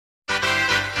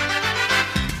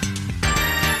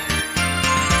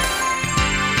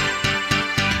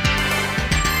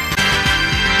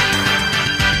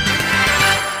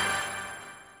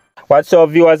What's up,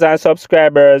 viewers and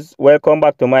subscribers? Welcome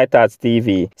back to My Thoughts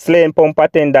TV. Slain pump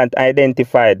attendant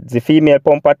identified. The female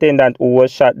pump attendant who was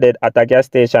shot dead at a gas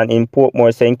station in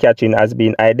Portmore, St. Catherine has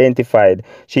been identified.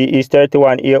 She is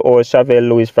 31-year-old Chevelle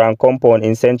Lewis from compound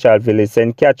in Central Village,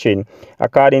 St. Catherine.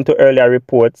 According to earlier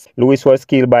reports, Lewis was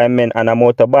killed by men on a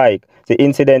motorbike. The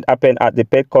incident happened at the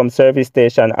Petcom service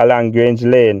station along Grange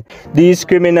Lane. These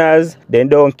criminals, they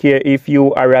don't care if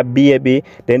you are a baby,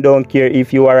 they don't care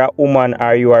if you are a woman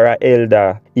or you are an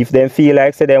elder. If they feel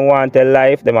like they want a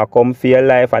life, they might come for your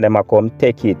life and they might come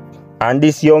take it. And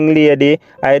this young lady,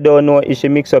 I don't know if she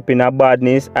mixed up in her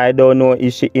badness, I don't know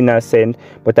if she innocent,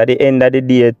 but at the end of the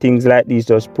day, things like this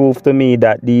just prove to me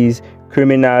that these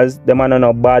criminals, them are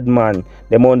not bad man.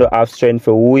 They want to have strength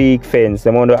for weak fence.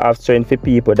 They want to have strength for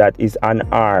people that is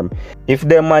unarmed. If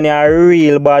them man are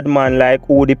real bad man, like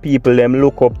who the people them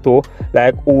look up to,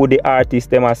 like who the artists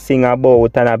them a sing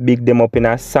about and a big them up in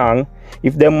a song,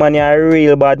 if them man are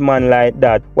real bad man like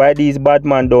that, why these bad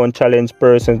man don't challenge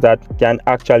persons that can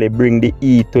actually bring the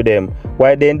heat to them?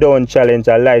 Why they don't challenge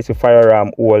a licensed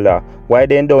firearm holder? Why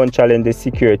they don't challenge the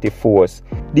security force?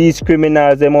 These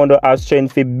criminals, they want to have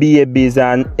strength for babies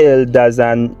and elders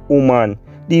and women.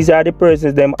 These are the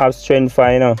persons them have strength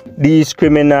for, you know. These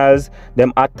criminals,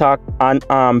 them attack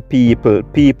unarmed people,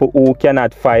 people who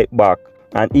cannot fight back.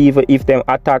 And even if them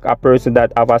attack a person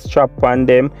that have a strap on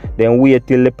them, then wait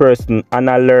till the person on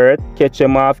alert, catch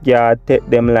them off guard, take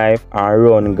them life and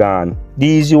run gone.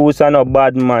 These youths are not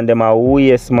bad man, them are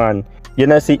waste man. You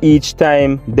know, see, each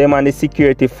time them and the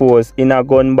security force in a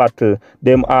gun battle,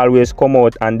 them always come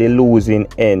out and they losing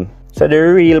end. So the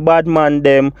real bad man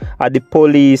them are the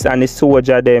police and the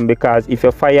soldier them, because if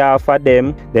you fire off of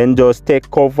them, then just take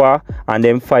cover and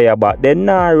then fire back. Then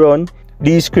not run.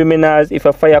 These criminals, if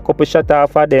you fire a couple shot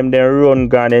off of them, then run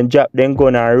gun, then drop them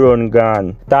gun and run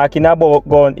gun. Talking about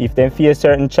gun, if them face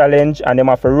certain challenge and them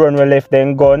have to run with left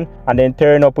them gun and then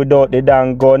turn up without the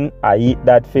damn gun, I eat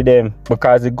that for them.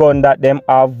 Because the gun that them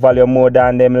have value more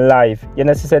than them life. You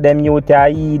know, say them youth are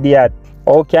idiot.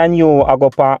 How can you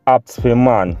go on apps for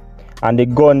man? And the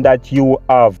gun that you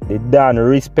have, they don't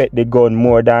respect the gun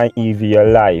more than even your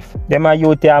life. Them a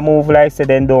youth a move like say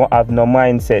them don't have no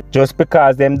mindset. Just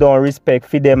because them don't respect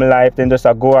for them life, then just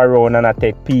a go around and a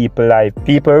take people life.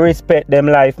 People respect them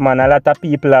life, man. A lot of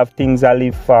people have things to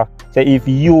live for. So if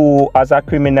you as a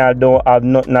criminal don't have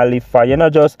nothing to live for, you know,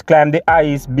 just climb the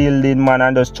highest building, man,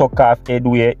 and just chuck off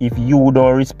headway if you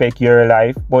don't respect your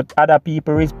life. But other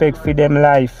people respect for them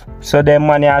life. So them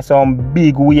man are some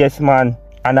big waste, man.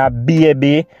 And a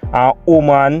baby, a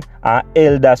woman, and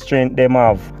elder strength them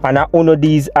have. And a one of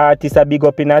these artists a big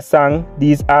up in a song,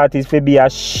 these artists will be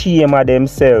ashamed of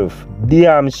themselves.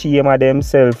 Damn shame of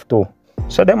themselves too.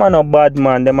 So them are not bad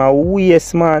man, them are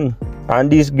waste man.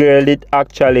 And this girl it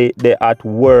actually they at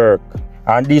work.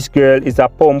 And this girl is a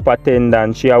pump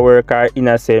attendant. She a work her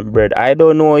innocent bread. I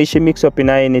don't know if she mix up in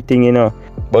anything, you know.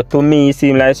 But to me, it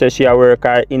seems like she a work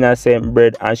her innocent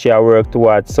bread and she a work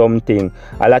towards something.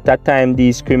 A lot of time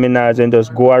these criminals and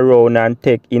just go around and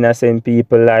take innocent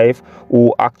people life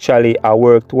who actually a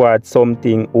work towards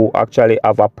something, who actually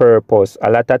have a purpose. A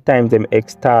lot of times them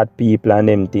extort people and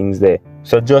them things there.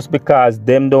 So just because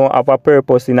them don't have a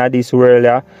purpose in this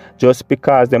world, just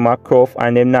because them are rough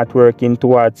and them not working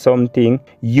towards something,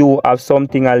 you have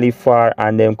something to live for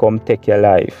and them come take your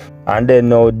life. And then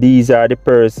now these are the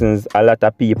persons a lot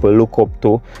of people look up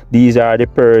to. These are the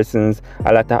persons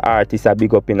a lot of artists are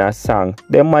big up in a song.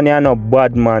 Them money are not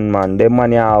bad man, man. Them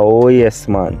money are OS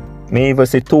man. Me even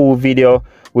see 2 video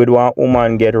with one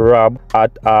woman get robbed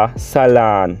at a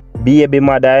salon. Baby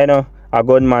mother, you know. A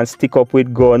gunman stick up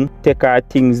with gun, take her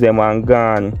things them and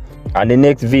gone. And the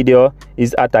next video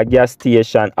is at a gas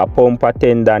station, a pump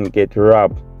attendant get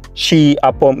robbed. She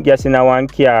a pump gas in a one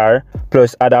car,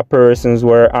 plus other persons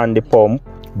were on the pump.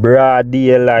 Broad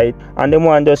daylight, and the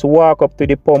one just walk up to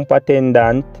the pump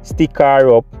attendant, stick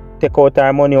her up, take out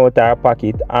her money out her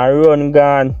pocket and run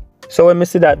gone. So when I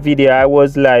see that video, I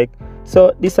was like,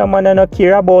 so this a man I not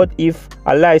care about if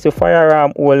a licensed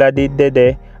firearm holder did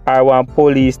dead or one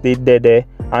police did dead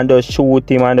and just shoot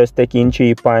him and just take in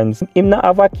 3 points. Him not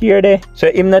have a care there.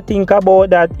 So him not think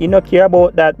about that. He not care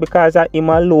about that because of him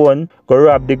alone go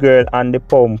rob the girl on the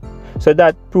pump. So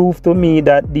that proved to me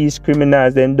that these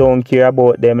criminals then don't care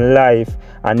about them life.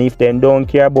 And if they don't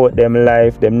care about them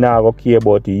life, them not go care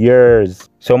about yours.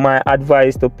 So my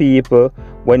advice to people,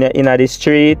 when you're in the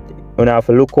street, you have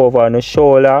to look over on the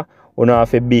shoulder, you have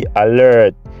to be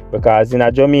alert. Because in a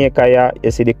Jamaica,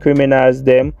 you see the criminals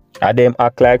them, and them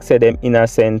act like say them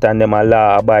innocent and them a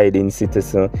law-abiding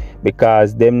citizen.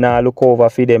 Because them not look over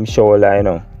for them shoulder, you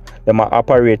know. them a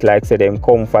operate like say them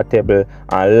comfortable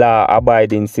and law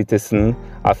abiding citizen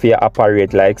if you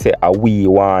operate like say a we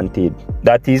wanted.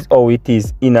 That is how it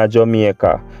is in a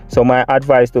Jamaica. So my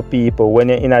advice to people, when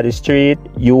you're in the street,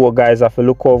 you guys have to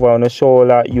look over on the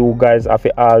shoulder. You guys have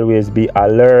to always be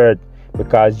alert,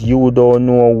 because you don't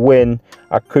know when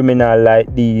a criminal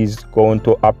like these going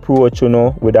to approach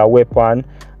with a weapon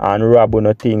and rob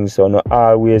things. So no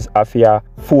always have to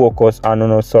focus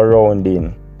on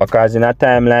surrounding, because in a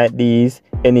time like this,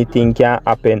 anything can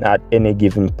happen at any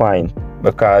given point.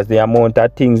 Because the amount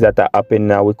of things that are happening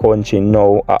in our country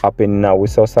now are happening in our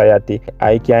society,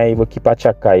 I can't even keep a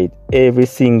track of it. Every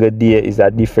single day is a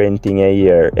different thing a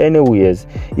year. Anyways,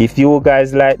 if you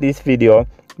guys like this video,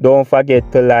 don't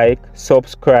forget to like,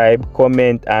 subscribe,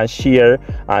 comment and share,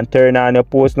 and turn on your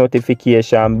post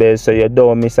notification bell so you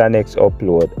don't miss our next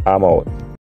upload. I'm out.